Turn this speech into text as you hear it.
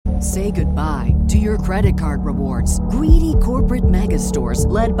Say goodbye to your credit card rewards. Greedy corporate mega stores,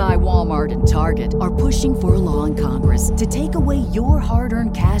 led by Walmart and Target, are pushing for a law in Congress to take away your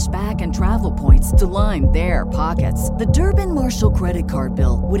hard-earned cash back and travel points to line their pockets. The Durbin-Marshall credit card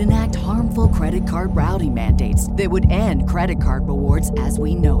bill would enact harmful credit card routing mandates that would end credit card rewards as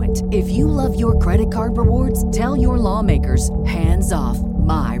we know it. If you love your credit card rewards, tell your lawmakers, hands off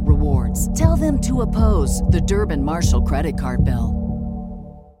my rewards. Tell them to oppose the Durbin-Marshall credit card bill.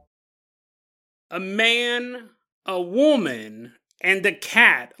 A man, a woman, and a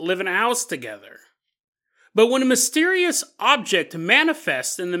cat live in a house together. But when a mysterious object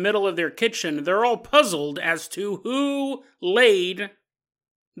manifests in the middle of their kitchen, they're all puzzled as to who laid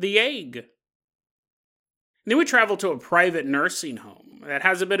the egg. Then we travel to a private nursing home that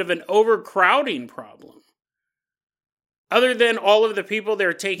has a bit of an overcrowding problem. Other than all of the people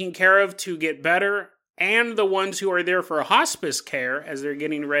they're taking care of to get better, and the ones who are there for hospice care as they're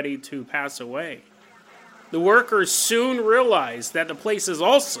getting ready to pass away. The workers soon realize that the place is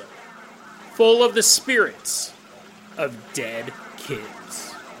also full of the spirits of dead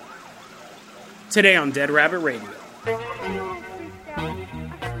kids. Today on Dead Rabbit Radio.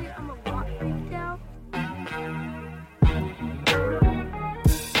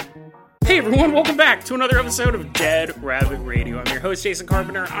 Hey everyone, welcome back to another episode of Dead Rabbit Radio. I'm your host, Jason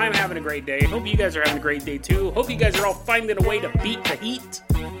Carpenter. I'm having a great day. Hope you guys are having a great day too. Hope you guys are all finding a way to beat the heat.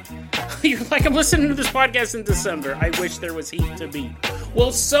 You're like, I'm listening to this podcast in December. I wish there was heat to beat.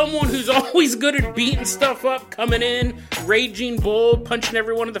 Well, someone who's always good at beating stuff up, coming in, raging bold, punching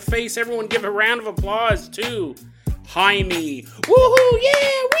everyone in the face. Everyone give a round of applause to Jaime. Woohoo,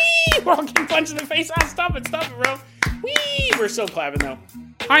 yeah, wee! We're all getting punched in the face. Stop it, bro. Wee! We're still clapping though.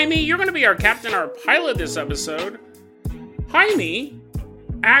 Jaime, you're going to be our captain, our pilot this episode. Jaime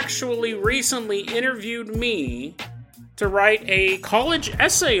actually recently interviewed me to write a college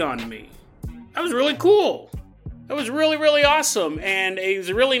essay on me. That was really cool. That was really, really awesome. And he was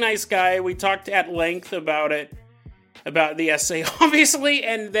a really nice guy. We talked at length about it, about the essay, obviously.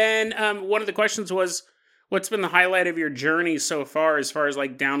 And then one of the questions was, what's been the highlight of your journey so far as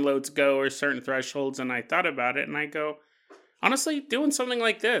like downloads go or certain thresholds? And I thought about it and I go, honestly, doing something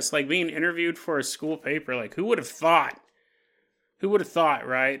like this, like being interviewed for a school paper, like who would have thought? Who would have thought,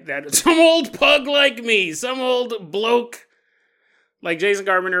 right? That some old pug like me, some old bloke like Jason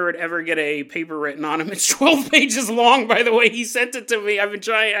Carpenter would ever get a paper written on him. It's 12 pages long, by the way. He sent it to me. I've been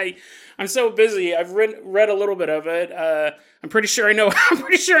trying. I'm so busy. I've read a little bit of it. I'm pretty sure I know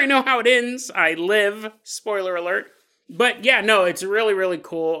how it ends. I live. Spoiler alert. But yeah, no, it's really, really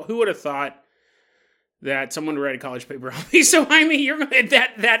cool. Who would have thought that someone would write a college paper on me? So I mean,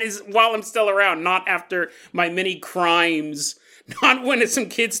 that is while I'm still around, not after my many crimes. Not when some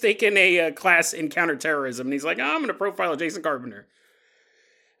kid's taking a class in counterterrorism and he's like, I'm going to profile Jason Carpenter.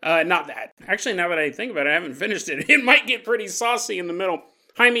 Not that. Actually, now that I think about it, I haven't finished it. It might get pretty saucy in the middle.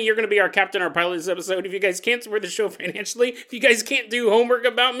 Jaime, you're going to be our captain, our pilot this episode. If you guys can't support the show financially, if you guys can't do homework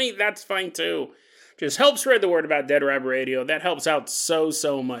about me, that's fine too. Just help spread the word about Dead Rabbit Radio. That helps out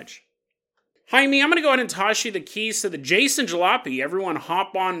so much. Jaime, I'm going to go ahead and toss you the keys to the Jason Jalopy. Everyone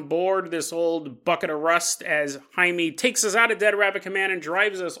hop on board this old bucket of rust as Jaime takes us out of Dead Rabbit Command and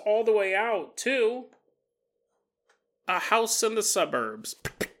drives us all the way out to a house in the suburbs.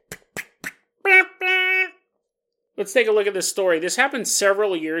 Let's take a look at this story. This happened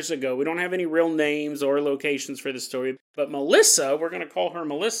several years ago. We don't have any real names or locations for the story, but Melissa, we're going to call her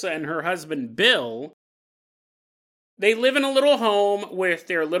Melissa, and her husband Bill, they live in a little home with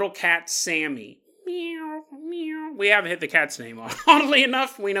their little cat, Sammy. Meow, meow. We haven't hit the cat's name on. Oddly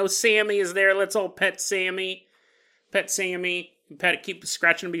enough, we know Sammy is there. Let's all pet Sammy. Pet Sammy. Keep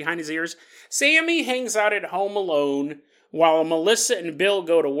scratching him behind his ears. Sammy hangs out at home alone while Melissa and Bill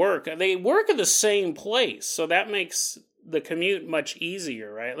go to work. They work at the same place, so that makes the commute much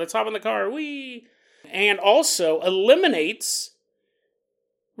easier, right? Let's hop in the car. Whee! And also eliminates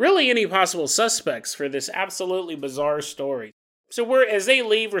really any possible suspects for this absolutely bizarre story. So as they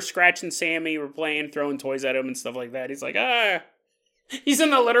leave, we're scratching Sammy, we're playing, throwing toys at him and stuff like that. He's like, He's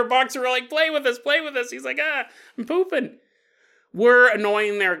in the litter box, and we're like, play with us. He's like, I'm pooping. We're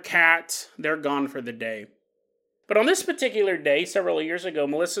annoying their cat. They're gone for the day. But on this particular day, several years ago,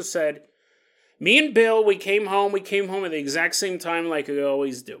 Melissa said, me and Bill, we came home at the exact same time like we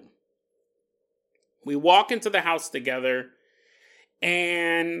always do. We walk into the house together,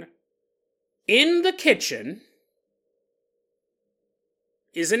 and in the kitchen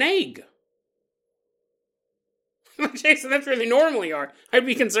is an egg. Jason, that's where they normally are. I'd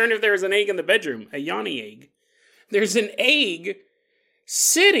be concerned if there was an egg in the bedroom, a Yanni egg. There's an egg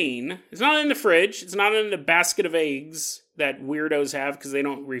sitting, it's not in the fridge, it's not in the basket of eggs that weirdos have because they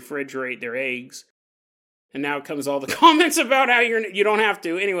don't refrigerate their eggs. And now comes all the comments about how you don't have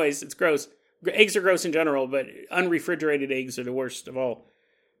to. Anyways, it's gross. Eggs are gross in general, but unrefrigerated eggs are the worst of all.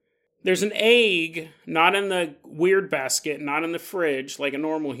 There's an egg, not in the weird basket, not in the fridge like a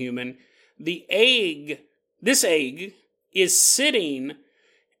normal human. This egg is sitting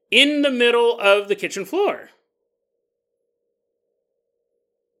in the middle of the kitchen floor.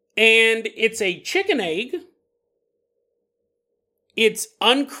 And it's a chicken egg. It's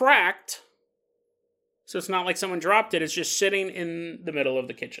uncracked. So it's not like someone dropped it. It's just sitting in the middle of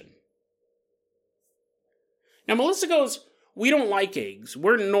the kitchen. Now, Melissa goes, we don't like eggs.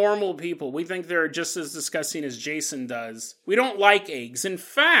 We're normal people. We think they're just as disgusting as Jason does. We don't like eggs. In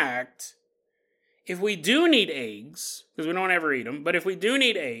fact, if we do need eggs, because we don't ever eat them, but if we do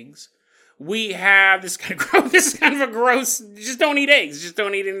need eggs, we have this kind of a gross, just don't eat eggs. Just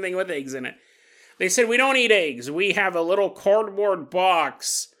don't eat anything with eggs in it. They said we don't eat eggs. We have a little cardboard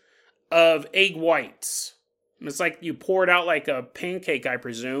box of egg whites. It's like you pour it out like a pancake, I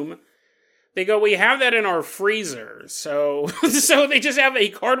presume. They go, we have that in our freezer. So they just have a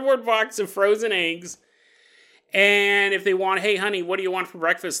cardboard box of frozen eggs. And if they want, hey, honey, what do you want for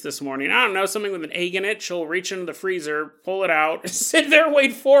breakfast this morning? I don't know, something with an egg in it. She'll reach into the freezer, pull it out, sit there,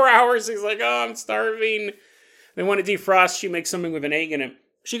 wait 4 hours. He's like, oh, I'm starving. They want to defrost. She makes something with an egg in it.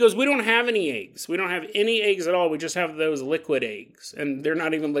 She goes, we don't have any eggs. We don't have any eggs at all. We just have those liquid eggs. And they're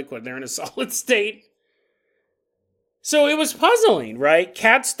not even liquid. They're in a solid state. So it was puzzling, right?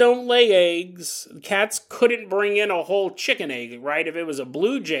 Cats don't lay eggs. Cats couldn't bring in a whole chicken egg, right? If it was a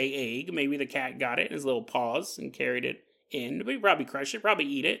blue jay egg, maybe the cat got it in his little paws and carried it in. But he'd probably crush it, probably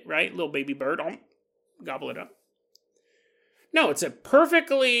eat it, right? Little baby bird, gobble it up. No, it's a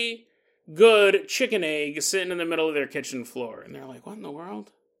perfectly good chicken egg sitting in the middle of their kitchen floor. And they're like, what in the world?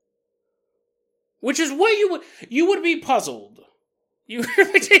 Which is what you would be puzzled. You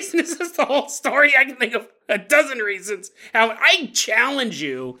like, Jason, is this the whole story? I can think of a dozen reasons how I challenge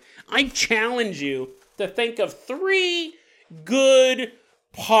you to think of 3 good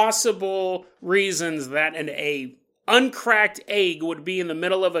possible reasons that an uncracked egg would be in the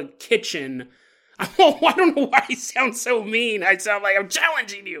middle of a kitchen. I don't know why I sound so mean. I sound like I'm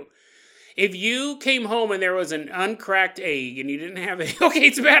challenging you. If you came home and there was an uncracked egg and you didn't have okay,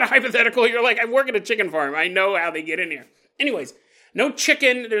 it's a bad hypothetical. You're like, I work at a chicken farm. I know how they get in here. Anyways, no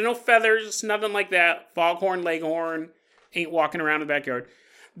chicken, there's no feathers, nothing like that. Foghorn, leghorn, ain't walking around the backyard.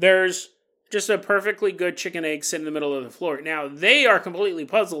 There's just a perfectly good chicken egg sitting in the middle of the floor. Now, they are completely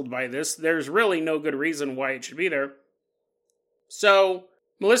puzzled by this. There's really no good reason why it should be there. So,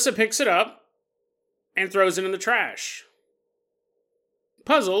 Melissa picks it up and throws it in the trash.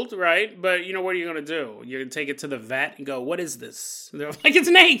 Puzzled, right? But, what are you going to do? You're going to take it to the vet and go, what is this? And they're like, it's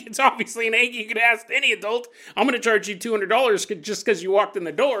an egg. It's obviously an egg. You could ask any adult. I'm going to charge you $200 just because you walked in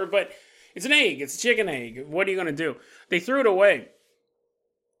the door, but it's an egg. It's a chicken egg. What are you going to do? They threw it away.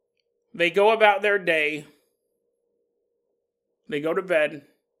 They go about their day. They go to bed.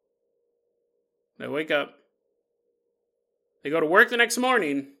 They wake up. They go to work the next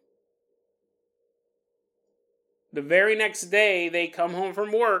morning. The very next day, they come home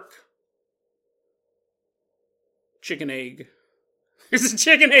from work. Chicken egg. There's a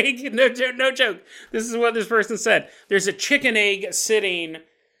chicken egg. No joke. This is what this person said. There's a chicken egg sitting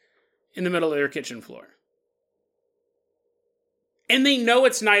in the middle of their kitchen floor. And they know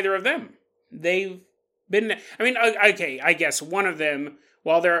it's neither of them. They've been... okay, I guess one of them,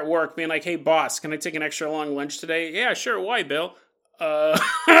 while they're at work, being like, hey, boss, can I take an extra long lunch today? Yeah, sure. Why, Bill?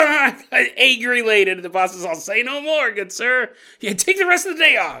 Egg related. The boss is all, say no more, good sir. Yeah, take the rest of the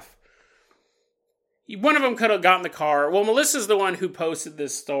day off. One of them could have gotten the car. Well, Melissa's the one who posted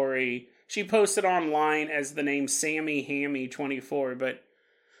this story. She posted online as the name Sammy Hammy 24, but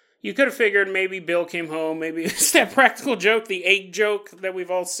you could have figured maybe Bill came home, maybe it's that practical joke, the egg joke that we've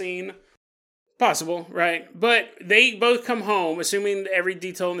all seen. Possible, right? But they both come home, assuming every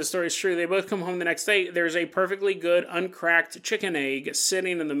detail in the story is true, they both come home the next day. There's a perfectly good, uncracked chicken egg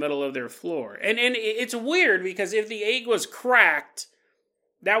sitting in the middle of their floor. And it's weird, because if the egg was cracked,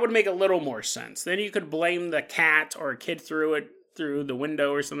 that would make a little more sense. Then you could blame the cat, or a kid threw it through the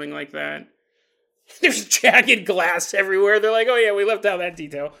window or something like that. There's jagged glass everywhere. They're like, oh yeah, we left out that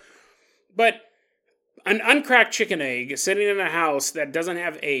detail. But an uncracked chicken egg sitting in a house that doesn't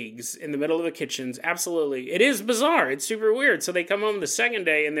have eggs in the middle of the kitchens, absolutely. It is bizarre. It's super weird. So they come home the second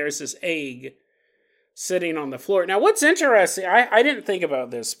day and there's this egg sitting on the floor. Now, what's interesting, I didn't think about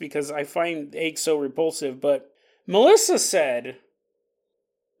this because I find eggs so repulsive, but Melissa said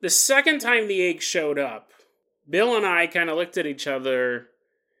the second time the egg showed up, Bill and I kind of looked at each other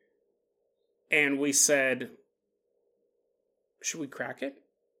and we said, should we crack it?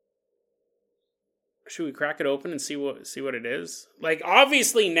 Should we crack it open and see what it is? Like,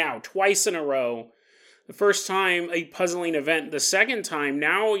 obviously now, twice in a row. The first time, a puzzling event. The second time,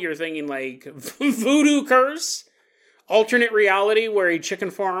 now you're thinking like voodoo curse, alternate reality where a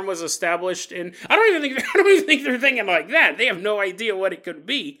chicken farm was established in. I don't even think they're thinking like that. They have no idea what it could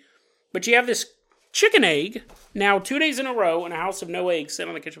be. But you have this chicken egg now 2 days in a row in a house of no eggs sitting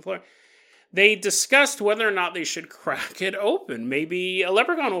on the kitchen floor. They discussed whether or not they should crack it open. Maybe a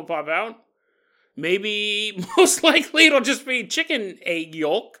leprechaun will pop out. Maybe, most likely, it'll just be chicken egg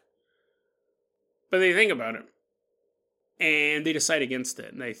yolk. But they think about it. And they decide against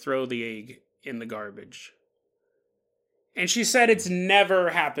it. And they throw the egg in the garbage. And she said it's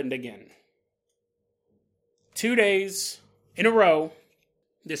never happened again. 2 days in a row,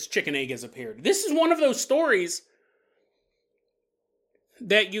 this chicken egg has appeared. This is one of those stories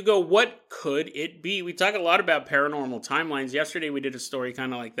that you go, what could it be? We talk a lot about paranormal timelines. Yesterday we did a story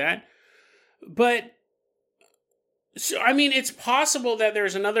kind of like that. But, so, I mean, it's possible that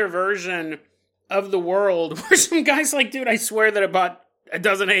there's another version of the world where some guy's like, dude, I swear that I bought a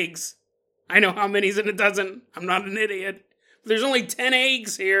dozen eggs. I know how many's in a dozen. I'm not an idiot. There's only 10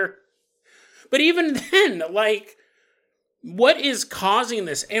 eggs here. But even then, like, what is causing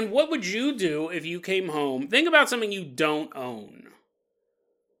this? And what would you do if you came home? Think about something you don't own.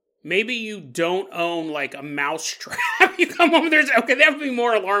 Maybe you don't own, like, a mouse trap. You come home, that would be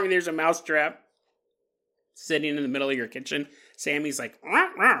more alarming. There's a mouse trap sitting in the middle of your kitchen. Sammy's like, rah,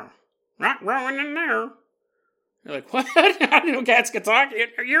 rah, rah, rah, in there. You're like, what? I didn't know cats could talk.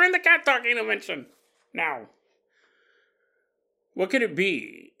 You're in the cat talking dimension now. What could it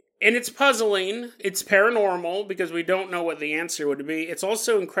be? And it's puzzling. It's paranormal because we don't know what the answer would be. It's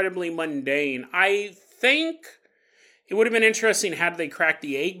also incredibly mundane. I think it would have been interesting had they cracked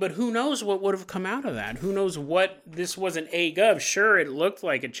the egg, but who knows what would have come out of that? Who knows what this was an egg of? Sure, it looked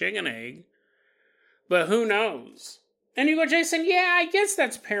like a chicken egg, but who knows? And you go, Jason, yeah, I guess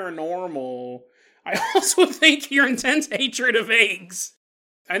that's paranormal. I also think your intense hatred of eggs.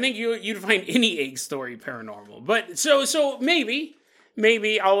 I think you'd find any egg story paranormal. But so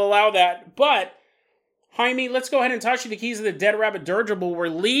maybe I'll allow that. But Jaime, let's go ahead and toss you the keys of the Dead Rabbit Dirigible. We're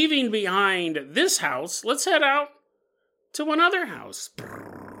leaving behind this house. Let's head out to one other house.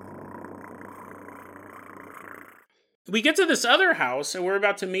 We get to this other house, and we're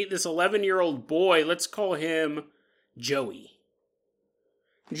about to meet this 11-year-old boy. Let's call him Joey.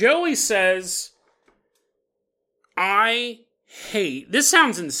 Joey says, this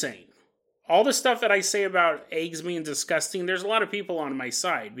sounds insane. All the stuff that I say about eggs being disgusting, there's a lot of people on my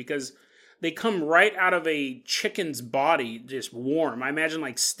side because they come right out of a chicken's body, just warm. I imagine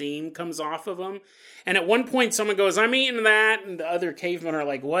like steam comes off of them. And at one point someone goes, I'm eating that. And the other cavemen are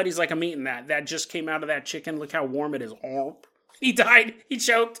like, what? He's like, I'm eating that. That just came out of that chicken. Look how warm it is. He died. He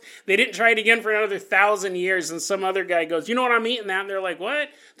choked. They didn't try it again for another 1,000 years. And some other guy goes, you know what? I'm eating that. And they're like, what?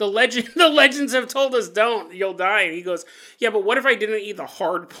 The legends have told us don't. You'll die. And he goes, yeah, but what if I didn't eat the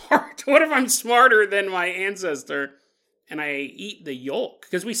hard part? What if I'm smarter than my ancestor and I eat the yolk?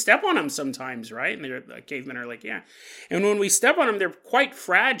 Because we step on them sometimes, right? And the cavemen are like, yeah. And when we step on them, they're quite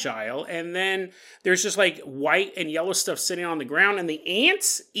fragile. And then there's just like white and yellow stuff sitting on the ground. And the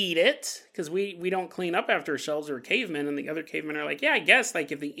ants eat it because we don't clean up after ourselves. We're cavemen. And the other cavemen are like, yeah, I guess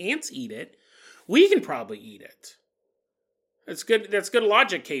like if the ants eat it, we can probably eat it. That's good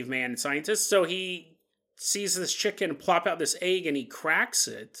logic, caveman scientist. So he sees this chicken plop out this egg and he cracks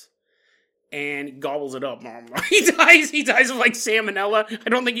it. And gobbles it up. He dies of like salmonella. I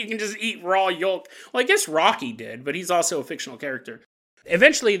don't think you can just eat raw yolk. Well, I guess Rocky did, but he's also a fictional character.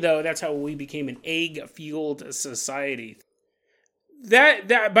 Eventually, though, that's how we became an egg-fueled society. But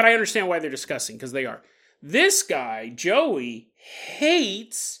I understand why they're discussing, because they are. This guy, Joey,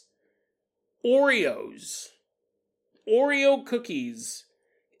 hates Oreos. Oreo cookies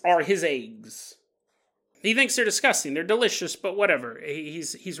are his eggs. He thinks they're disgusting. They're delicious, but whatever.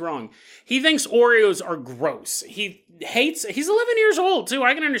 He's wrong. He thinks Oreos are gross. He's 11 years old, too.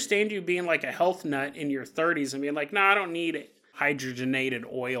 I can understand you being like a health nut in your 30s and being like, no, I don't need hydrogenated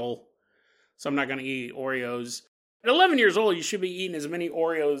oil, so I'm not going to eat Oreos. At 11 years old, you should be eating as many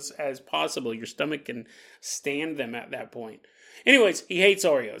Oreos as possible. Your stomach can stand them at that point. Anyways, he hates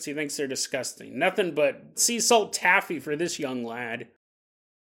Oreos. He thinks they're disgusting. Nothing but sea salt taffy for this young lad.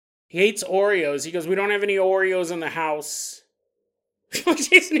 He hates Oreos. He goes, we don't have any Oreos in the house.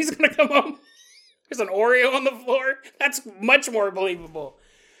 Jason, he's going to come home. There's an Oreo on the floor. That's much more believable.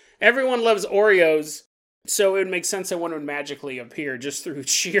 Everyone loves Oreos. So it would make sense that one would magically appear just through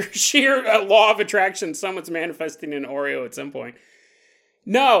sheer law of attraction. Someone's manifesting an Oreo at some point.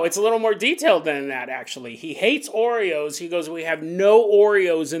 No, it's a little more detailed than that, actually. He hates Oreos. He goes, we have no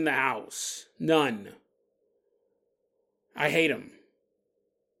Oreos in the house. None. I hate them.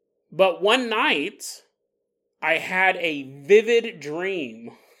 But one night, I had a vivid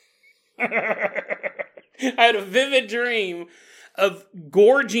dream. I had a vivid dream of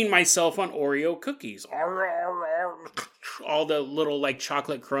gorging myself on Oreo cookies. All the little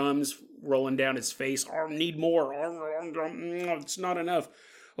chocolate crumbs rolling down his face. Need more. It's not enough.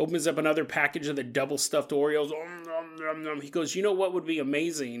 Opens up another package of the double stuffed Oreos. He goes, you know what would be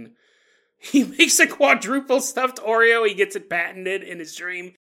amazing? He makes a quadruple stuffed Oreo. He gets it patented in his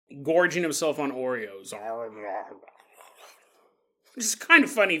dream. Gorging himself on Oreos. It's kind of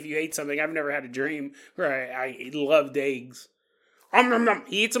funny if you hate something. I've never had a dream where I loved eggs.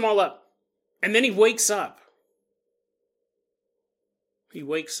 He eats them all up. And then he wakes up. He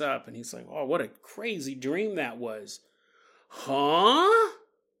wakes up and he's like, oh, what a crazy dream that was. Huh?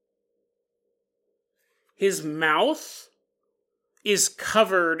 His mouth is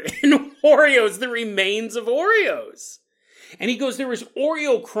covered in Oreos, the remains of Oreos. And he goes, there was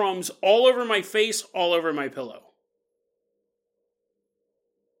Oreo crumbs all over my face, all over my pillow.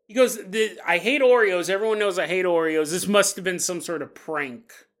 He goes, I hate Oreos. Everyone knows I hate Oreos. This must have been some sort of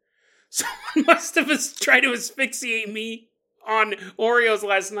prank. Someone must have tried to asphyxiate me on Oreos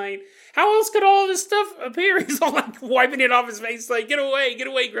last night. How else could all of this stuff appear? He's all wiping it off his face, get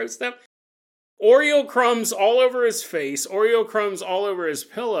away, gross stuff. Oreo crumbs all over his face, Oreo crumbs all over his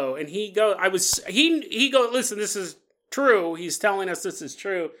pillow, and he goes, listen, this is true. He's telling us this is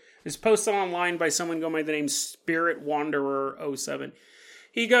true. It's posted online by someone going by the name Spirit Wanderer 07.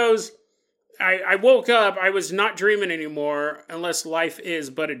 He goes, I woke up, I was not dreaming anymore, unless life is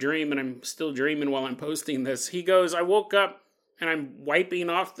but a dream, and I'm still dreaming while I'm posting this. He goes, I woke up, and I'm wiping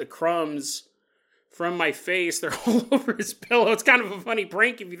off the crumbs from my face. They're all over his pillow. It's kind of a funny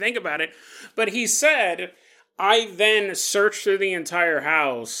prank if you think about it. But he said, I then searched through the entire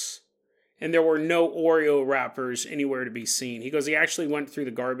house, and there were no Oreo wrappers anywhere to be seen. He goes, he actually went through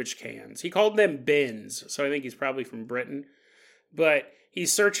the garbage cans. He called them bins, so I think he's probably from Britain. But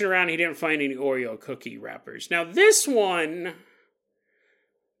he's searching around, he didn't find any Oreo cookie wrappers. Now this one,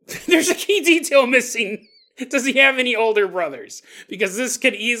 there's a key detail missing. Does he have any older brothers? Because this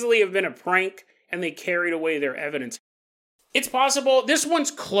could easily have been a prank, and they carried away their evidence. It's possible. This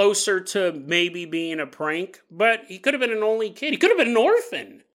one's closer to maybe being a prank, but he could have been an only kid. He could have been an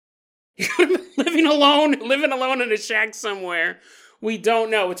orphan. He could have been living alone in a shack somewhere. We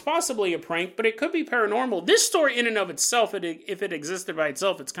don't know. It's possibly a prank, but it could be paranormal. This story in and of itself, if it existed by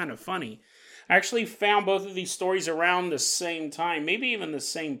itself, it's kind of funny. I actually found both of these stories around the same time, maybe even the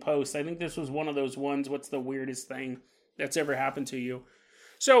same post. I think this was one of those ones, what's the weirdest thing that's ever happened to you?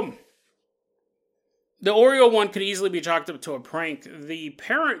 So, the Oreo one could easily be chalked up to a prank.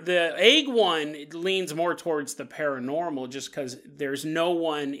 The egg one leans more towards the paranormal just because there's no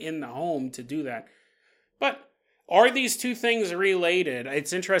one in the home to do that. But are these two things related?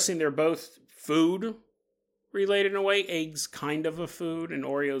 It's interesting, they're both food related in a way. Eggs kind of a food, and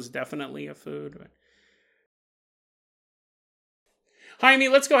Oreo's definitely a food. But Jaime,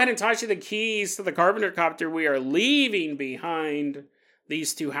 let's go ahead and toss you the keys to the Carpenter Copter. We are leaving behind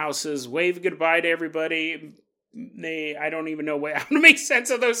these two houses. Wave goodbye to everybody. I don't even know how to make sense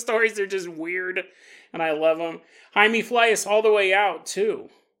of those stories. They're just weird, and I love them. Jaime, fly us all the way out to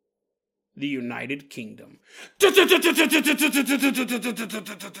the United Kingdom.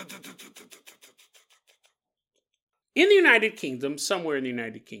 In the United Kingdom, somewhere in the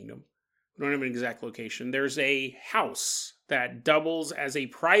United Kingdom, we don't have an exact location, there's a house that doubles as a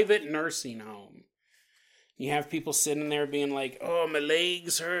private nursing home. You have people sitting there being like, oh, my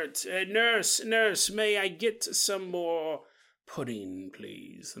legs hurt. Nurse, may I get some more pudding,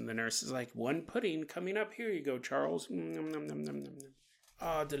 please? And the nurse is like, one pudding coming up. Here you go, Charles.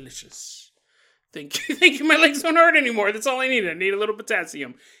 Ah, delicious. Thank you. My legs don't hurt anymore. That's all I need. I need a little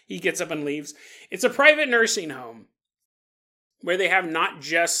potassium. He gets up and leaves. It's a private nursing home where they have not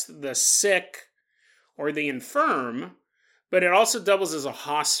just the sick or the infirm, but it also doubles as a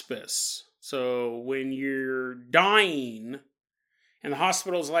hospice. So when you're dying and the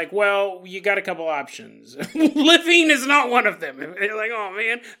hospital's like, well, you got a couple options. Living is not one of them. They're like, oh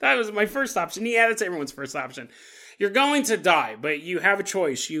man, that was my first option. Yeah, that's everyone's first option. You're going to die, but you have a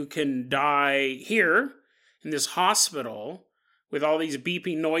choice. You can die here in this hospital with all these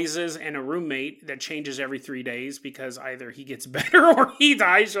beeping noises and a roommate that changes every 3 days because either he gets better or he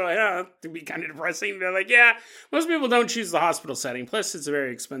dies. So yeah, it can be kind of depressing. They're like, yeah, most people don't choose the hospital setting. Plus, it's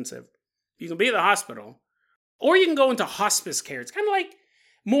very expensive. You can be at the hospital, Or you can go into hospice care. It's kind of like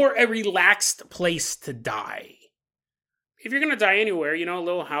more a relaxed place to die. If you're going to die anywhere, a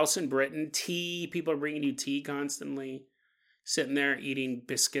little house in Britain, tea, people are bringing you tea constantly, sitting there eating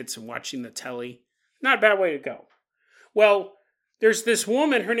biscuits and watching the telly. Not a bad way to go. Well, there's this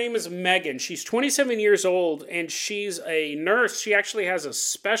woman, her name is Megan. She's 27 years old, and she's a nurse. She actually has a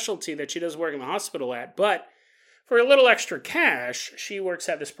specialty that she does work in the hospital at, but for a little extra cash, she works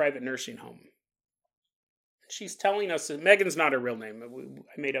at this private nursing home. She's telling us that Megan's not her real name.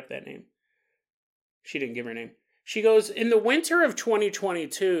 I made up that name. She didn't give her name. She goes, in the winter of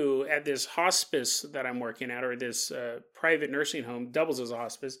 2022, at this hospice that I'm working at, or this private nursing home, doubles as a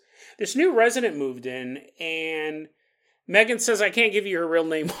hospice, this new resident moved in, and Megan says, I can't give you her real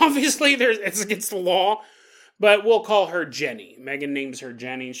name. Obviously, it's against the law, but we'll call her Jenny. Megan names her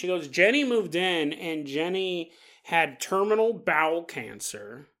Jenny. And she goes, Jenny moved in, and Jenny had terminal bowel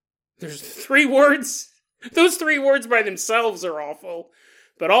cancer. There's 3 words. Those 3 words by themselves are awful,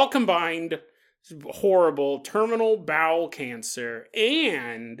 but all combined, horrible. Terminal bowel cancer,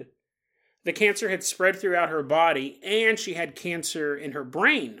 and the cancer had spread throughout her body, and she had cancer in her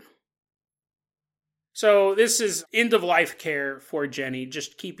brain. So this is end-of-life care for Jenny,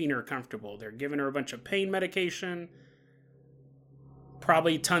 just keeping her comfortable. They're giving her a bunch of pain medication,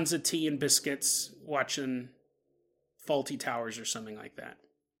 probably tons of tea and biscuits, watching Fawlty Towers or something like that.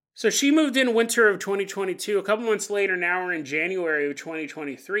 So she moved in winter of 2022. A couple months later, now we're in January of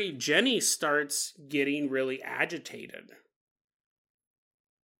 2023, Jenny starts getting really agitated.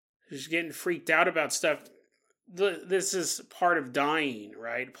 She's getting freaked out about stuff. This is part of dying,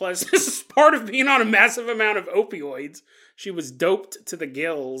 right? Plus, this is part of being on a massive amount of opioids. She was doped to the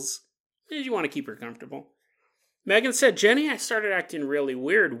gills. You want to keep her comfortable. Megan said, Jenny, I started acting really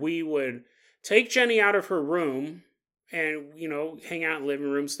weird. We would take Jenny out of her room and, hang out in the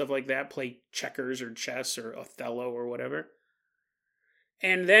living room, stuff like that, play checkers or chess or Othello or whatever.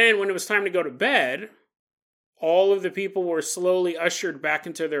 And then when it was time to go to bed, all of the people were slowly ushered back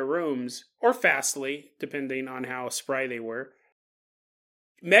into their rooms, or fastly, depending on how spry they were.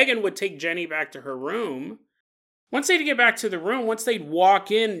 Megan would take Jenny back to her room. Once they'd get back to the room, once they'd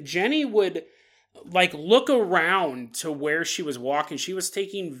walk in, Jenny would look around to where she was walking. She was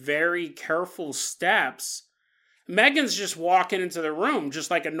taking very careful steps. Megan's just walking into the room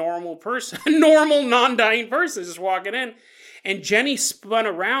just like a normal person, a normal non-dying person just walking in. And Jenny spun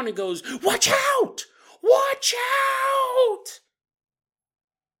around and goes, watch out! Watch out!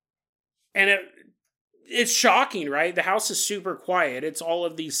 And it's shocking, right? The house is super quiet. It's all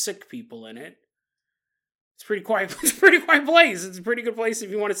of these sick people in it. It's pretty quiet. It's a pretty quiet place. It's a pretty good place if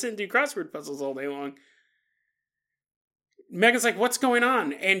you want to sit and do crossword puzzles all day long. Megan's like, what's going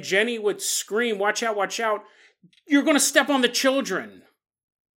on? And Jenny would scream, watch out, watch out. You're going to step on the children.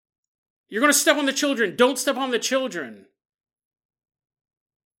 You're going to step on the children. Don't step on the children.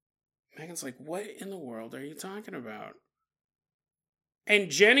 Megan's like, what in the world are you talking about? And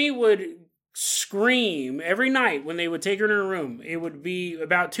Jenny would scream every night when they would take her in her room. It would be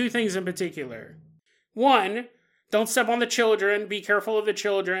about 2 things in particular. 1, don't step on the children. Be careful of the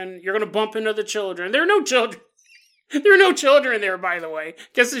children. You're going to bump into the children. There are no children. There are no children there, by the way.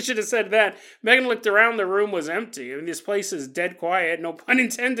 Guess I should have said that. Megan looked around. The room was empty. I mean, this place is dead quiet. No pun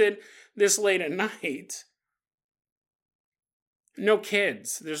intended. This late at night. No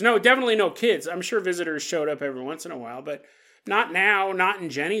kids. There's definitely no kids. I'm sure visitors showed up every once in a while, but not now, not in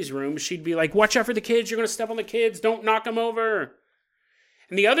Jenny's room. She'd be like, watch out for the kids. You're going to step on the kids. Don't knock them over.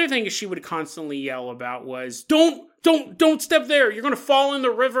 And the other thing she would constantly yell about was, don't step there. You're going to fall in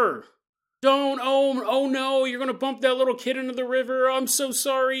the river. Don't, oh no, you're going to bump that little kid into the river. I'm so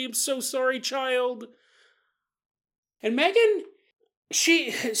sorry, child. And Megan,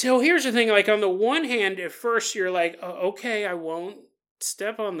 so here's the thing, on the one hand, at first you're like, oh, okay, I won't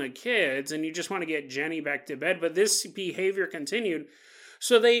step on the kids, and you just want to get Jenny back to bed, but this behavior continued.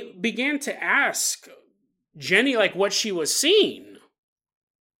 So they began to ask Jenny, what she was seeing.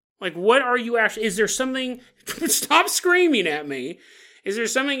 What are you actually, is there something, stop screaming at me. Is there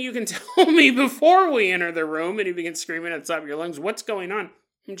something you can tell me before we enter the room? And you begin screaming at the top of your lungs, what's going on?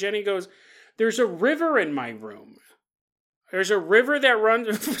 And Jenny goes, there's a river in my room. There's a river that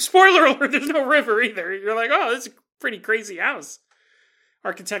runs... Spoiler alert, there's no river either. You're like, oh, this is a pretty crazy house.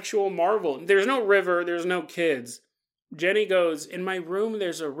 Architectural marvel. There's no river, there's no kids. Jenny goes, in my room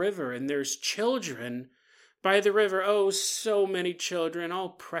there's a river and there's children by the river. Oh, so many children, all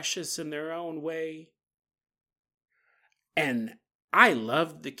precious in their own way. And I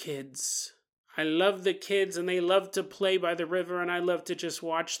love the kids. I love the kids, and they love to play by the river, and I love to just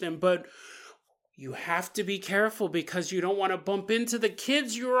watch them. But you have to be careful because you don't want to bump into the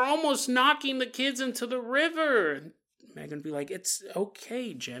kids. You're almost knocking the kids into the river. Meghan would be like, it's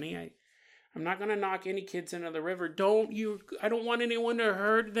okay, Jenny. I'm not going to knock any kids into the river. I don't want anyone to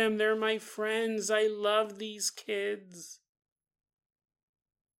hurt them. They're my friends. I love these kids.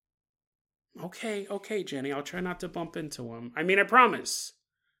 Okay, Jenny. I'll try not to bump into them. I mean, I promise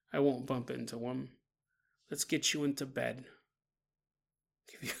I won't bump into them. Let's get you into bed.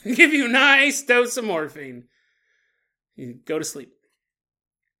 Give you a nice dose of morphine. You go to sleep.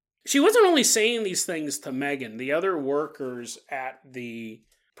 She wasn't only saying these things to Meghan. The other workers at the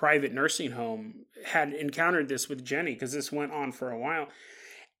private nursing home had encountered this with Jenny because this went on for a while.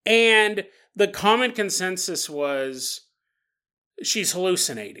 And the common consensus was she's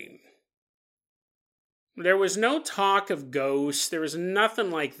hallucinating. There was no talk of ghosts. There was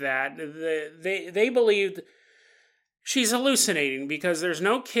nothing like that. They believed she's hallucinating because there's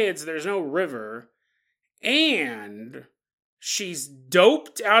no kids, there's no river, and she's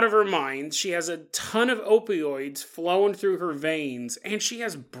doped out of her mind. She has a ton of opioids flowing through her veins, and she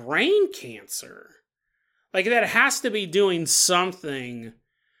has brain cancer. Like, that has to be doing something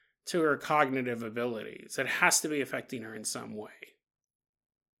to her cognitive abilities. It has to be affecting her in some way.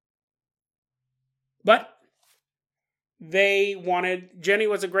 But Jenny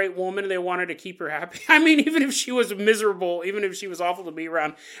was a great woman, and they wanted to keep her happy. I mean, even if she was miserable, even if she was awful to be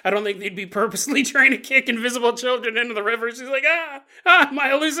around, I don't think they'd be purposely trying to kick invisible children into the river. She's like, my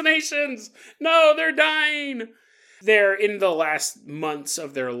hallucinations. No, they're dying. They're in the last months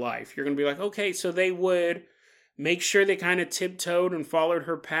of their life. You're going to be like, okay, so they would make sure they kind of tiptoed and followed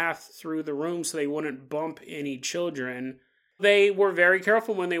her path through the room so they wouldn't bump any children. They were very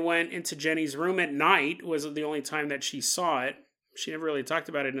careful when they went into Jenny's room at night. Was the only time that she saw it. She never really talked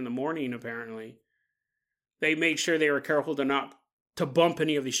about it in the morning, apparently. They made sure they were careful to bump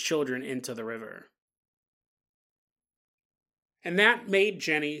any of these children into the river. And that made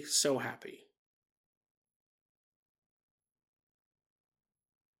Jenny so happy.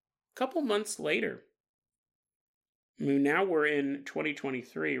 A couple months later, I mean, now we're in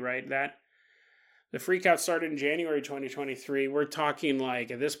 2023, right? The freakout started in January 2023. We're talking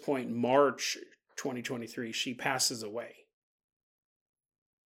like, at this point, March 2023, she passes away.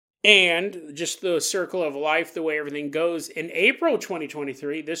 And just the circle of life, the way everything goes, in April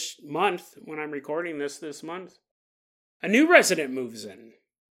 2023, this month, when I'm recording this month, a new resident moves in.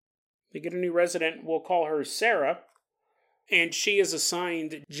 They get a new resident, we'll call her Sarah, and she is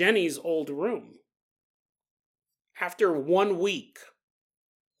assigned Jenny's old room. After 1 week.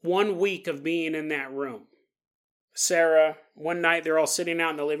 1 week of being in that room. Sarah, one night they're all sitting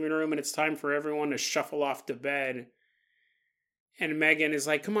out in the living room and it's time for everyone to shuffle off to bed. And Meghan is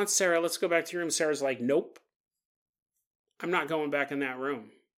like, come on, Sarah, let's go back to your room. Sarah's like, nope. I'm not going back in that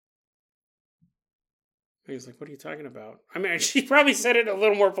room. And he's like, what are you talking about? I mean, she probably said it a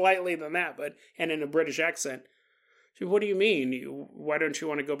little more politely than that, and in a British accent. She, what do you mean? Why don't you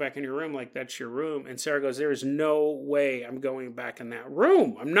want to go back in your room? Like, that's your room. And Sarah goes, there is no way I'm going back in that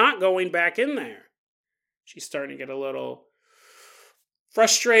room. I'm not going back in there. She's starting to get a little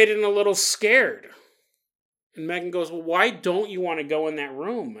frustrated and a little scared. And Meghan goes, well, why don't you want to go in that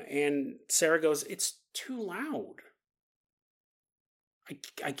room? And Sarah goes, it's too loud.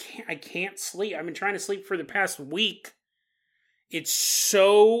 I can't sleep. I've been trying to sleep for the past week. It's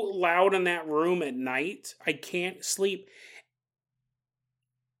so loud in that room at night. I can't sleep.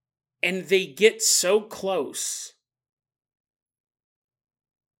 And they get so close.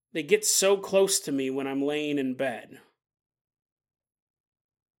 They get so close to me when I'm laying in bed.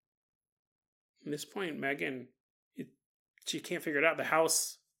 At this point, Meghan, she can't figure it out. The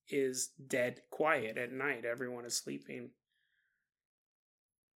house is dead quiet at night. Everyone is sleeping.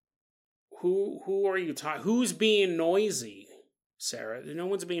 Who are you talking? Who's being noisy? Sarah, no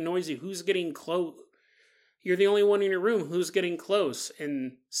one's being noisy. Who's getting close? You're the only one in your room. Who's getting close?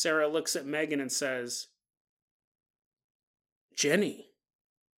 And Sarah looks at Meghan and says, Jenny.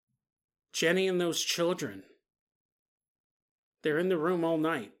 Jenny and those children. They're in the room all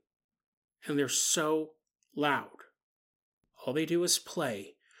night. And they're so loud. All they do is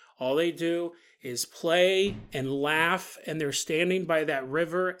play. All they do is play and laugh. And they're standing by that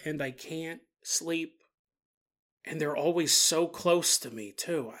river and I can't sleep. And they're always so close to me,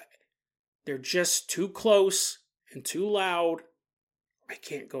 too. They're just too close and too loud. I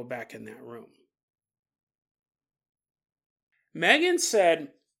can't go back in that room. Meghan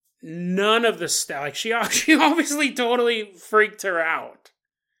said none of the stuff. Like, she obviously totally freaked her out.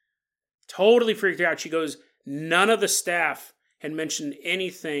 Totally freaked her out. She goes, none of the staff had mentioned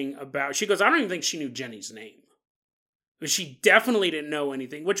anything about... She goes, I don't even think she knew Jenny's name. But she definitely didn't know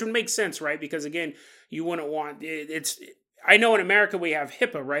anything, which would make sense, right? Because again, you wouldn't want it's. I know in America we have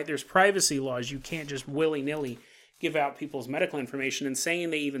HIPAA, right? There's privacy laws. You can't just willy-nilly give out people's medical information, and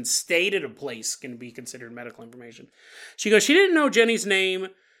saying they even stayed at a place can be considered medical information. She goes, she didn't know Jenny's name.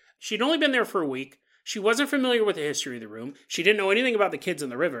 She'd only been there for a week. She wasn't familiar with the history of the room. She didn't know anything about the kids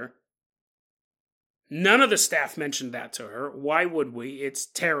in the river. None of the staff mentioned that to her. Why would we? It's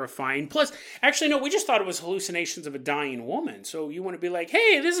terrifying. Plus, actually, no, we just thought it was hallucinations of a dying woman. So you want to be like,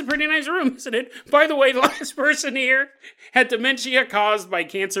 hey, this is a pretty nice room, isn't it? By the way, the last person here had dementia caused by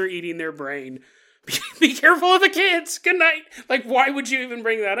cancer eating their brain. Be careful of the kids. Good night. Like, why would you even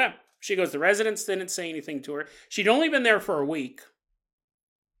bring that up? She goes, the residents didn't say anything to her. She'd only been there for a week.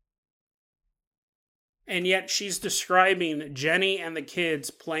 And yet she's describing Jenny and the kids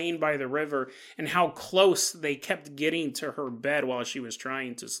playing by the river and how close they kept getting to her bed while she was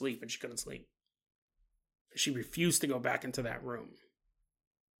trying to sleep, and she couldn't sleep. She refused to go back into that room.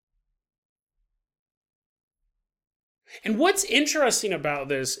 And what's interesting about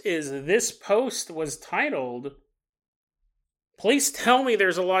this is this post was titled, "Please tell me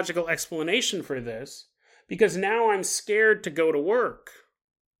there's a logical explanation for this, because now I'm scared to go to work."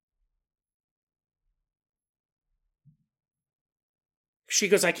 She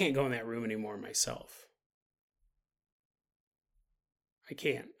goes, I can't go in that room anymore myself. I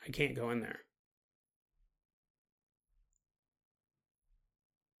can't go in there.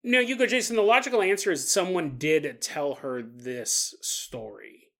 No, you go, Jason, the logical answer is someone did tell her this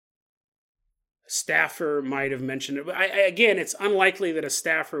story. A staffer might have mentioned it. But again, it's unlikely that a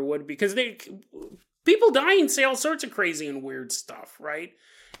staffer would, because people dying say all sorts of crazy and weird stuff, right?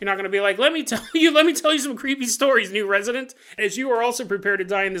 You're not going to be like, let me tell you some creepy stories, new resident. As you are also prepared to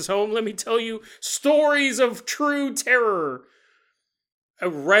die in this home, let me tell you stories of true terror. A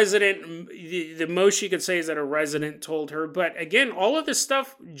resident, the most she could say is that a resident told her. But again, all of this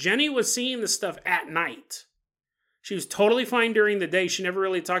stuff, Jenny was seeing this stuff at night. She was totally fine during the day. She never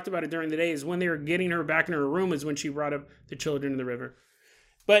really talked about it during the day. Is when they were getting her back in her room is when she brought up the children in the river.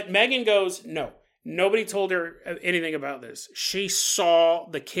 But Megan goes, no. Nobody told her anything about this. She saw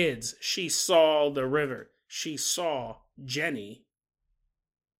the kids. She saw the river. She saw Jenny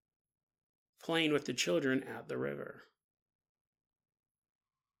playing with the children at the river.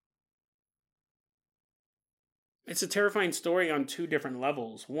 It's a terrifying story on two different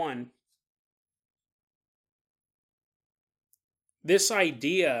levels. One, this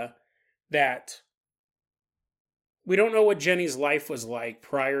idea that we don't know what Jenny's life was like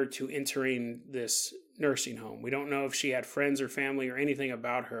prior to entering this nursing home. We don't know if she had friends or family or anything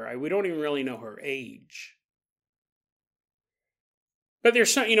about her. We don't even really know her age. But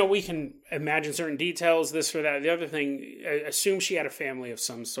there's some, we can imagine certain details, this or that. The other thing, assume she had a family of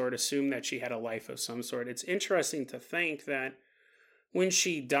some sort, assume that she had a life of some sort. It's interesting to think that when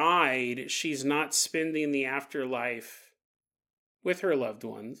she died, she's not spending the afterlife with her loved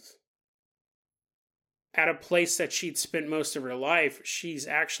ones. At a place that she'd spent most of her life, she's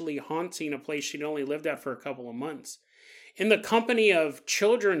actually haunting a place she'd only lived at for a couple of months. In the company of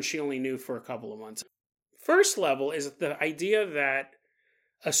children she only knew for a couple of months. First level is the idea that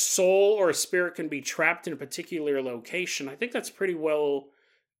a soul or a spirit can be trapped in a particular location. I think that's been pretty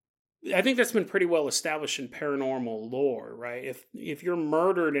well established in paranormal lore, right? If you're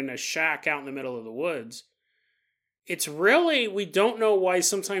murdered in a shack out in the middle of the woods, it's really, we don't know why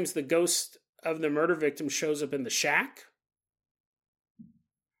sometimes the ghost of the murder victim shows up in the shack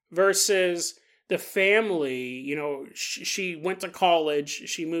versus the family. She went to college.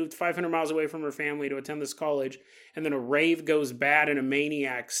 She moved 500 miles away from her family to attend this college. And then a rave goes bad and a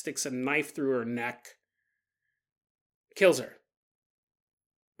maniac sticks a knife through her neck, kills her.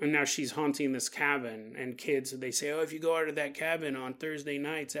 And now she's haunting this cabin. And kids, they say, if you go out of that cabin on Thursday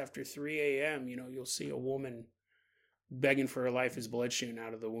nights after 3 a.m., you'll see a woman begging for her life as blood shooting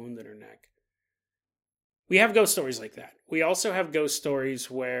out of the wound in her neck. We have ghost stories like that. We also have ghost stories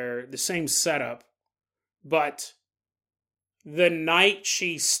where the same setup, but the night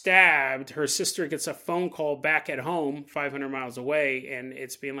she's stabbed, her sister gets a phone call back at home 500 miles away, and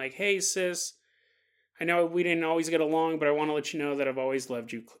it's being like, hey, sis, I know we didn't always get along, but I want to let you know that I've always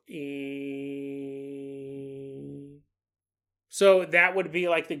loved you. So that would be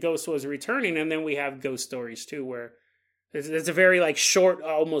like the ghost was returning, and then we have ghost stories too, where it's a very short,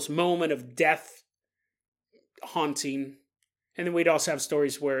 almost moment of death haunting. And then we'd also have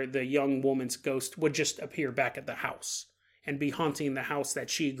stories where the young woman's ghost would just appear back at the house and be haunting the house that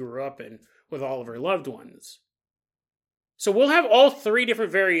she grew up in with all of her loved ones. So we'll have all three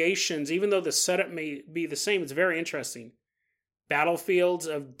different variations, even though the setup may be the same. It's very interesting. Battlefields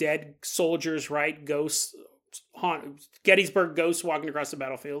of dead soldiers, right? Ghosts Gettysburg ghosts walking across the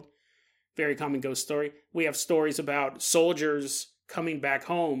battlefield. Very common ghost story. We have stories about soldiers coming back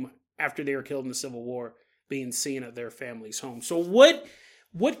home after they were killed in the Civil War, being seen at their family's home. So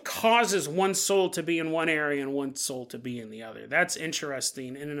what causes one soul to be in one area and one soul to be in the other? That's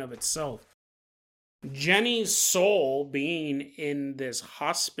interesting in and of itself. Jenny's soul being in this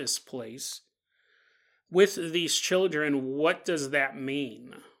hospice place with these children, what does that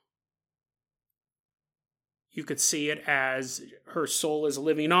mean? You could see it as her soul is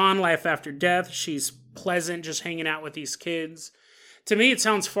living on, life after death. She's pleasant, just hanging out with these kids. To me, it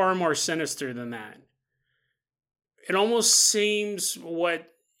sounds far more sinister than that. It almost seems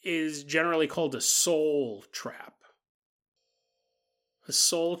what is generally called a soul trap. A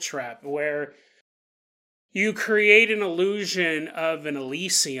soul trap where you create an illusion of an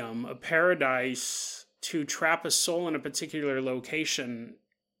Elysium, a paradise, to trap a soul in a particular location,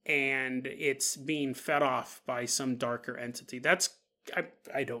 and it's being fed off by some darker entity.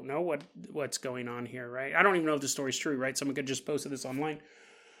 I don't know what's going on here, right? I don't even know if the story's true, right? Someone could just posted this online.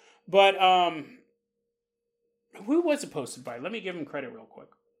 But who was it posted by? Let me give him credit real quick.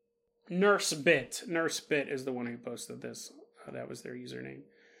 Nurse Bit is the one who posted this. That was their username.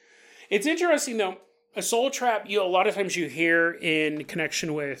 It's interesting though. A soul trap, a lot of times you hear in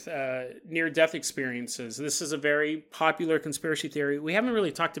connection with near-death experiences. This is a very popular conspiracy theory. We haven't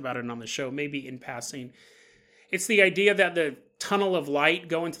really talked about it on the show, maybe in passing. It's the idea that the tunnel of light,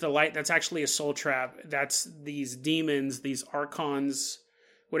 go into the light, that's actually a soul trap. That's these demons, these archons,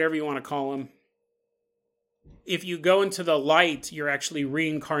 whatever you want to call them. If you go into the light, you're actually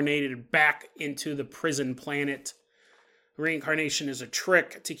reincarnated back into the prison planet. Reincarnation is a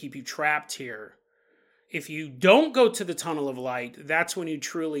trick to keep you trapped here. If you don't go to the tunnel of light, that's when you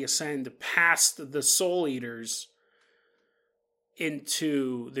truly ascend past the soul eaters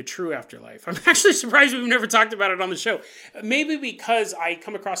into the true afterlife. I'm actually surprised we've never talked about it on the show. Maybe because I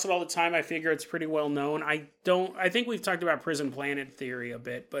come across it all the time, I figure it's pretty well known. I think we've talked about prison planet theory a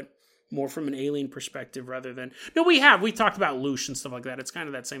bit, but more from an alien perspective rather than... No, we have. We talked about Loosh and stuff like that. It's kind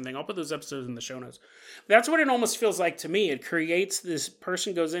of that same thing. I'll put those episodes in the show notes. That's what it almost feels like to me. It creates... This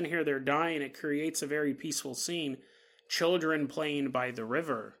person goes in here, they're dying. It creates a very peaceful scene. Children playing by the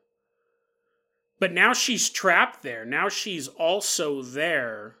river. But now she's trapped there. Now she's also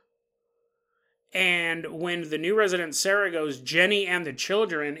there. And when the new resident Sarah goes, Jenny and the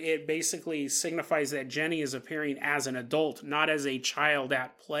children, it basically signifies that Jenny is appearing as an adult, not as a child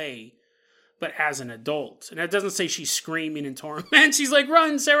at play, but as an adult. And it doesn't say she's screaming in torment. She's like,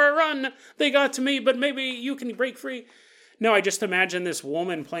 run, Sarah, run. They got to me, but maybe you can break free. No, I just imagine this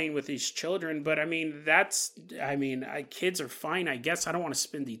woman playing with these children. But kids are fine, I guess. I don't want to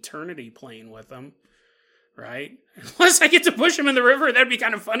spend eternity playing with them, right? Unless I get to push them in the river, that'd be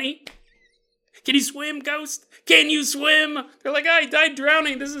kind of funny. Can you swim, Ghost? Can you swim? They're like, I died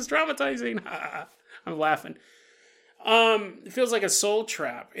drowning. This is traumatizing. I'm laughing. It feels like a soul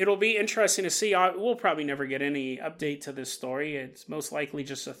trap. It'll be interesting to see. We'll probably never get any update to this story. It's most likely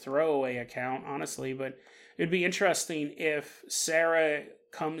just a throwaway account, honestly. But it'd be interesting if Sarah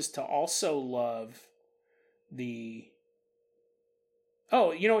comes to also love the...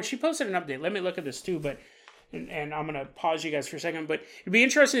 Oh, you know what? She posted an update. Let me look at this too, but... And I'm going to pause you guys for a second, but it'd be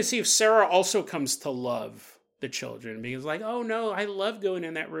interesting to see if Sarah also comes to love the children. Because like, oh no, I love going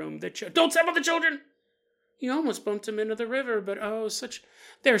in that room. Don't step on the children! You almost bumped them into the river, but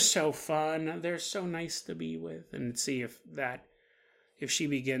they're so fun. They're so nice to be with. And see if she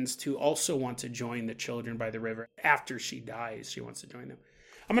begins to also want to join the children by the river. After she dies, she wants to join them.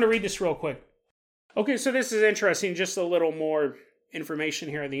 I'm going to read this real quick. Okay, so this is interesting. Just a little more information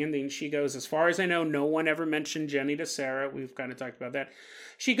here at the ending. She goes, as far as I know, no one ever mentioned Jenny to Sarah. We've kind of talked about that.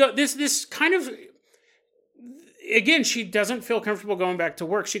 She this kind of, again, she doesn't feel comfortable going back to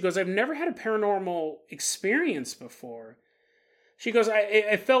work. She goes, I've never had a paranormal experience before. She goes,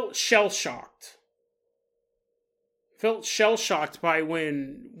 I felt shell-shocked. Felt shell-shocked by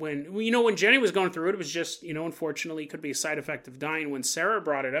when Jenny was going through it, it was just, unfortunately, could be a side effect of dying. When Sarah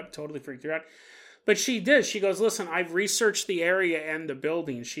brought it up, totally freaked her out. But she did. She goes, listen, I've researched the area and the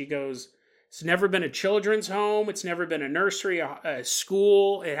building. She goes, it's never been a children's home. It's never been a nursery, a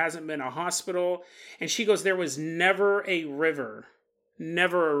school. It hasn't been a hospital. And she goes, there was never a river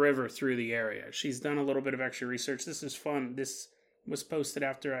through the area. She's done a little bit of extra research. This is fun. This was posted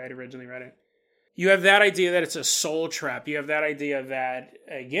after I had originally read it. You have that idea that it's a soul trap. You have that idea that,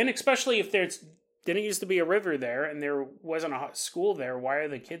 again, especially if didn't used to be a river there and there wasn't a school there, why are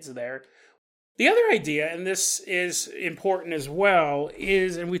the kids there? The other idea, and this is important as well,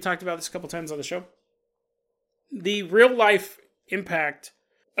 is, and we talked about this a couple times on the show, the real life impact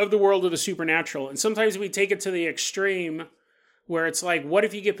of the world of the supernatural. And sometimes we take it to the extreme where it's like, what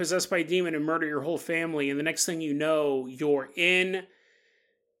if you get possessed by a demon and murder your whole family, and the next thing you know, you're in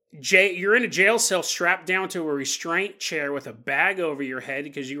a jail cell strapped down to a restraint chair with a bag over your head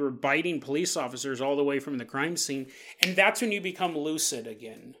because you were biting police officers all the way from the crime scene. And that's when you become lucid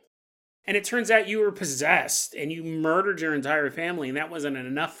again. And it turns out you were possessed and you murdered your entire family, and that wasn't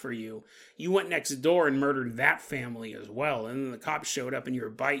enough for you. You went next door and murdered that family as well. And then the cops showed up and you were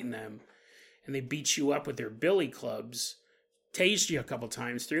biting them, and they beat you up with their billy clubs, tased you a couple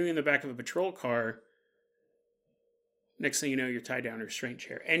times, threw you in the back of a patrol car. Next thing you know, you're tied down in a restraint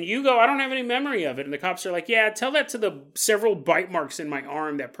chair. And you go, I don't have any memory of it. And the cops are like, yeah, tell that to the several bite marks in my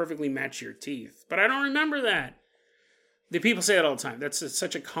arm that perfectly match your teeth. But I don't remember that. The people say that all the time. That's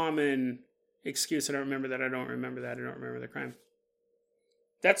such a common excuse. I don't remember that. I don't remember that. I don't remember the crime.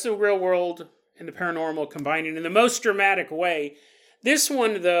 That's the real world and the paranormal combining in the most dramatic way. This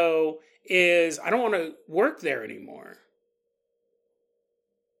one, though, is I don't want to work there anymore.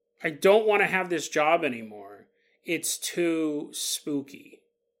 I don't want to have this job anymore. It's too spooky.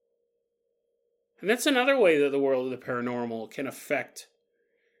 And that's another way that the world of the paranormal can affect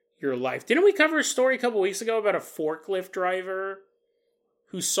your life. Didn't we cover a story a couple weeks ago about a forklift driver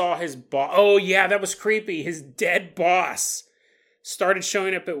who saw his boss? Oh, yeah, that was creepy. His dead boss started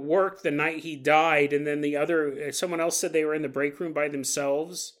showing up at work the night he died, and then someone else said they were in the break room by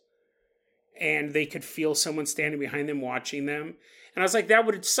themselves, and they could feel someone standing behind them watching them. And I was like, that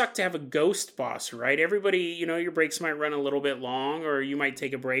would suck to have a ghost boss, right? Everybody, your breaks might run a little bit long, or you might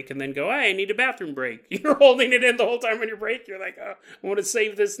take a break and then go, hey, I need a bathroom break. You're holding it in the whole time on your break. You're like, oh, I want to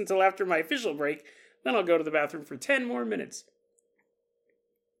save this until after my official break. Then I'll go to the bathroom for 10 more minutes.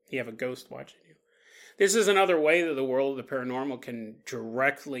 You have a ghost watching you. This is another way that the world of the paranormal can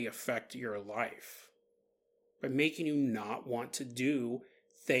directly affect your life by making you not want to do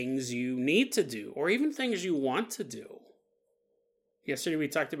things you need to do, or even things you want to do. Yesterday we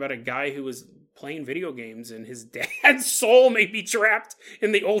talked about a guy who was playing video games and his dad's soul may be trapped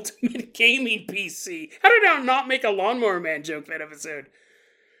in the ultimate gaming PC. How did I not make a Lawnmower Man joke that episode?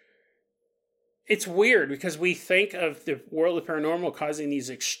 It's weird because we think of the world of paranormal causing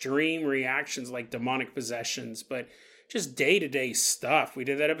these extreme reactions like demonic possessions, but just day-to-day stuff. We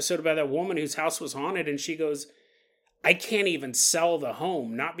did that episode about that woman whose house was haunted, and she goes, I can't even sell the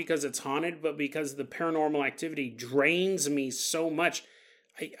home, not because it's haunted, but because the paranormal activity drains me so much.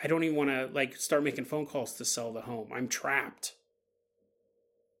 I don't even want to start making phone calls to sell the home. I'm trapped.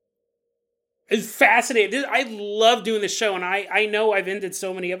 It's fascinating. I love doing this show, and I know I've ended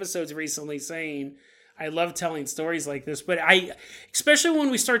so many episodes recently saying I love telling stories like this, but especially when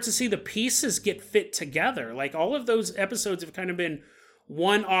we start to see the pieces get fit together. Like all of those episodes have kind of been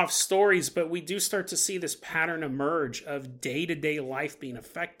one-off stories, but we do start to see this pattern emerge of day-to-day life being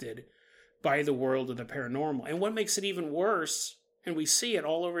affected by the world of the paranormal. And what makes it even worse, and we see it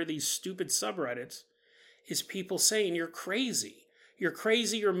all over these stupid subreddits, is people saying, you're crazy. You're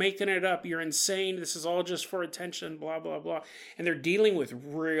crazy, you're making it up, you're insane, this is all just for attention, blah, blah, blah. And they're dealing with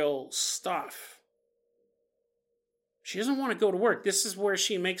real stuff. She doesn't want to go to work. This is where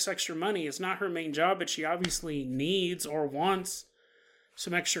she makes extra money. It's not her main job, but she obviously needs or wants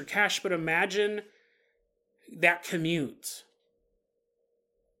some extra cash. But imagine that commute.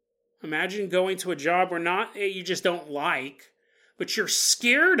 Imagine going to a job where you just don't like, but you're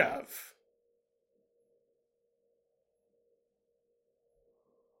scared of.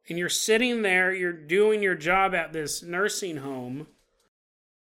 And you're sitting there, you're doing your job at this nursing home,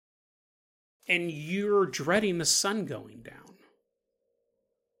 and you're dreading the sun going down.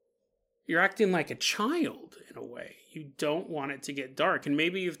 You're acting like a child in a way. You don't want it to get dark. And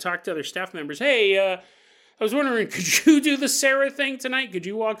maybe you've talked to other staff members. Hey, I was wondering, could you do the Sarah thing tonight? Could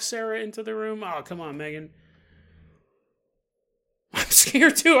you walk Sarah into the room? Oh, come on, Megan. I'm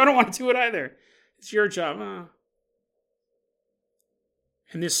scared too. I don't want to do it either. It's your job.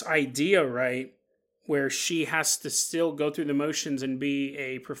 And this idea, right, where she has to still go through the motions and be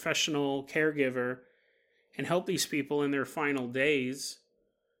a professional caregiver and help these people in their final days,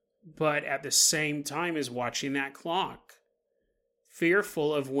 but at the same time is watching that clock,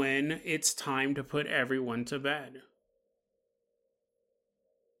 fearful of when it's time to put everyone to bed.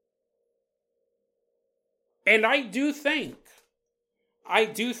 And I do think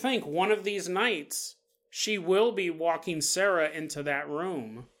one of these nights she will be walking Sarah into that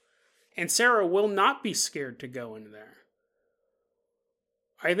room, and Sarah will not be scared to go in there.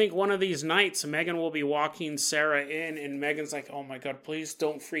 I think one of these nights, Megan will be walking Sarah in, and Megan's like, oh my God, please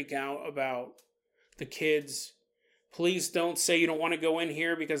don't freak out about the kids. Please don't say you don't want to go in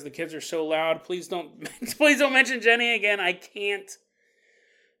here because the kids are so loud. Please don't mention Jenny again. I can't.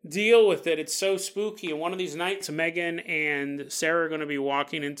 deal with it. It's so spooky. And one of these nights, Megan and Sarah are going to be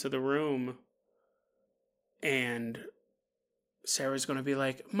walking into the room. And Sarah's going to be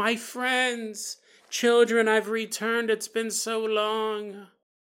like, my friends, children, I've returned. It's been so long.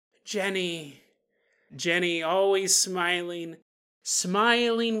 Jenny, always smiling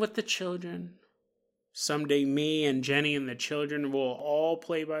with the children. Someday me and Jenny and the children will all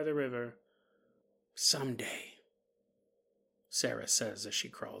play by the river. Someday, Sarah says as she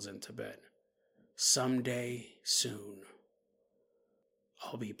crawls into bed. Someday soon,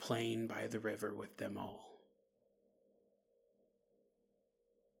 I'll be playing by the river with them all.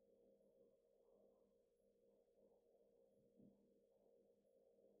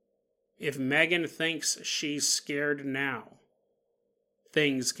 If Megan thinks she's scared now,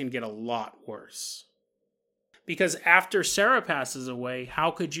 things can get a lot worse. Because after Sarah passes away,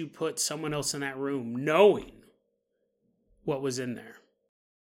 how could you put someone else in that room knowing what was in there?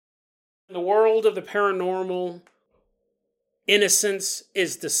 In the world of the paranormal, innocence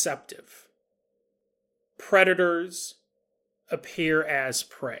is deceptive. Predators appear as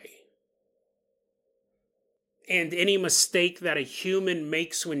prey. And any mistake that a human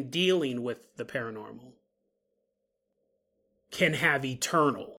makes when dealing with the paranormal can have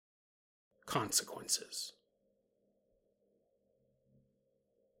eternal consequences.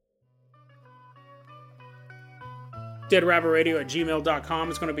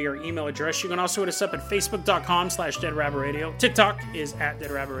 DeadRabbitRadio@gmail.com is going to be our email address. You can also hit us up at Facebook.com/DeadRabbitRadio. TikTok is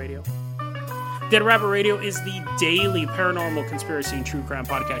 @DeadRabbitRadio. Dead Rabbit Radio is the daily paranormal conspiracy and true crime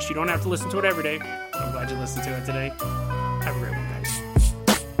podcast. You don't have to listen to it every day. I'm glad you listened to it today. Have a great one.